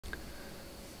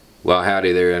Well,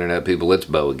 howdy there, Internet people. It's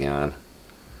Bo again.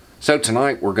 So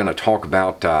tonight we're going to talk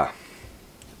about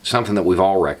something that we've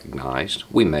all recognized.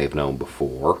 We may have known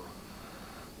before,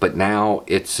 but now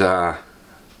it's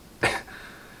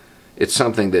it's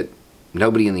something that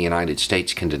nobody in the United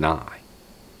States can deny.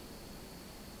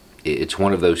 It's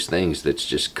one of those things that's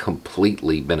just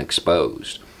completely been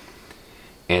exposed,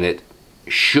 and it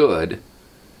should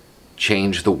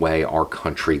change the way our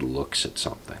country looks at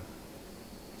something.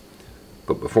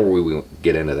 But before we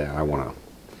get into that, I want to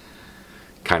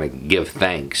kind of give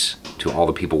thanks to all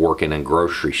the people working in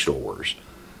grocery stores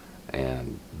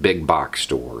and big box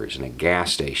stores and at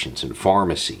gas stations and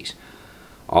pharmacies.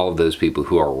 All of those people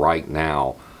who are right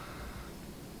now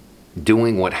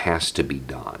doing what has to be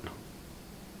done.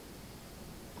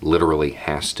 Literally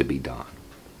has to be done.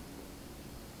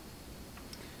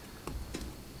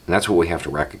 And that's what we have to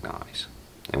recognize.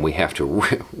 And we have to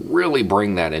really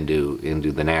bring that into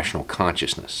the national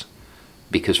consciousness.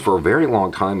 Because for a very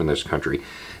long time in this country,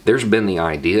 there's been the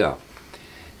idea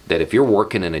that if you're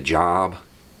working in a job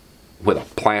with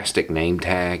a plastic name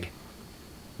tag,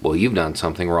 well, you've done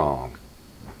something wrong.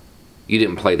 You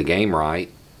didn't play the game right.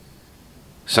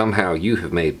 Somehow you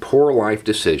have made poor life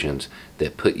decisions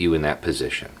that put you in that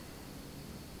position.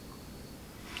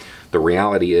 The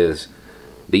reality is,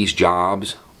 these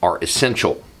jobs are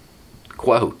essential.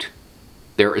 Quote,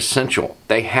 they're essential.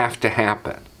 They have to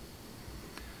happen.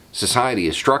 Society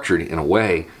is structured in a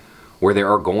way where there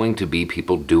are going to be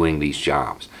people doing these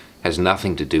jobs. It has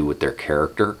nothing to do with their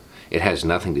character. It has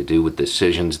nothing to do with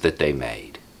decisions that they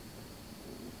made.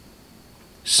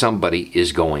 Somebody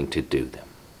is going to do them.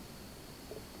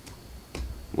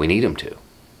 We need them to.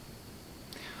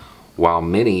 While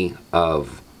many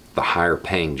of the higher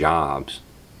paying jobs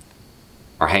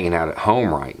are hanging out at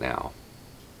home right now,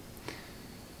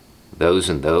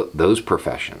 those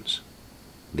professions,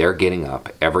 they're getting up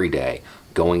every day,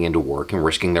 going into work and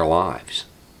risking their lives.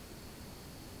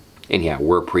 And yeah,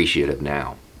 we're appreciative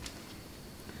now.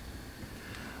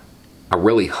 I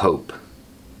really hope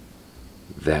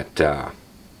that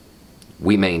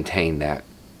we maintain that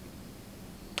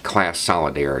class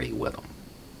solidarity with them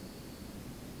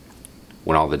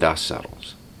when all the dust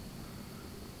settles.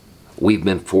 We've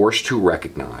been forced to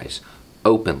recognize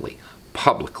openly,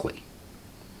 publicly,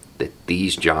 that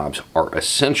these jobs are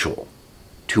essential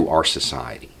to our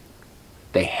society.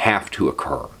 They have to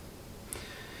occur.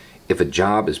 If a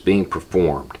job is being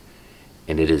performed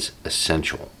and it is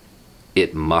essential,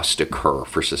 it must occur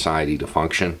for society to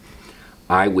function.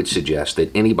 I would suggest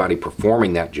that anybody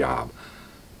performing that job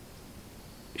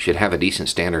should have a decent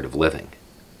standard of living.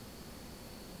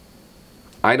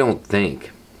 I don't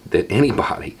think that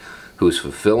anybody who is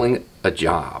fulfilling a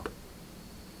job,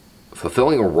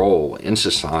 fulfilling a role in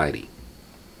society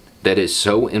that is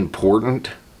so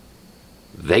important,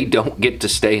 they don't get to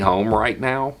stay home right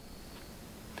now.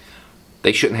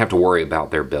 They shouldn't have to worry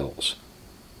about their bills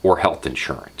or health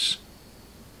insurance.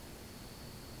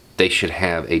 They should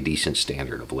have a decent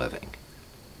standard of living.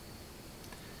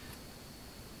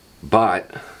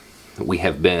 But we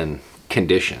have been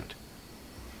conditioned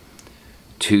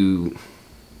to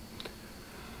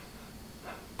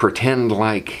pretend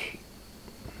like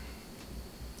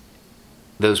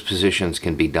those positions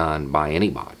can be done by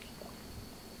anybody.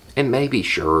 And maybe,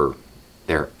 sure,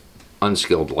 they're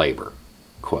unskilled labor,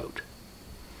 quote.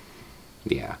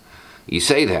 Yeah, you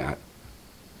say that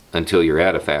until you're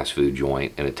at a fast food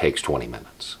joint and it takes 20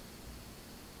 minutes.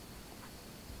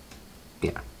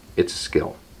 Yeah, it's a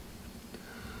skill.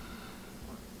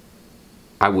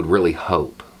 I would really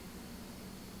hope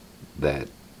that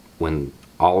when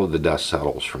all of the dust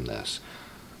settles from this,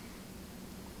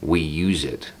 we use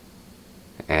it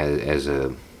as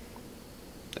a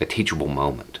teachable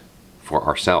moment for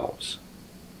ourselves,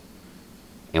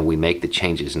 and we make the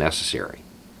changes necessary.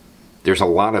 There's a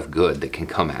lot of good that can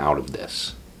come out of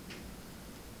this,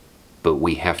 but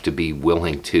we have to be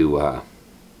willing to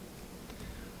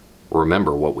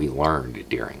remember what we learned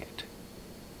during it.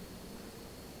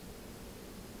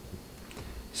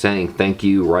 Saying thank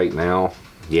you right now,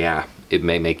 yeah, it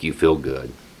may make you feel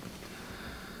good,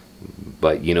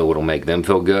 but you know what'll make them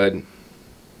feel good?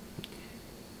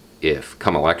 If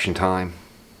come election time,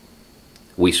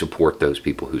 we support those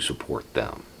people who support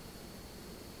them.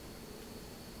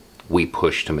 We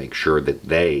push to make sure that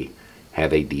they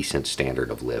have a decent standard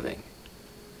of living.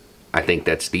 I think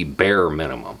that's the bare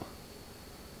minimum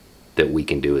that we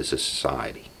can do as a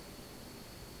society.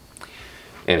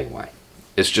 Anyway,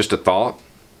 it's just a thought.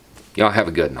 Y'all have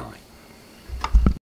a good night.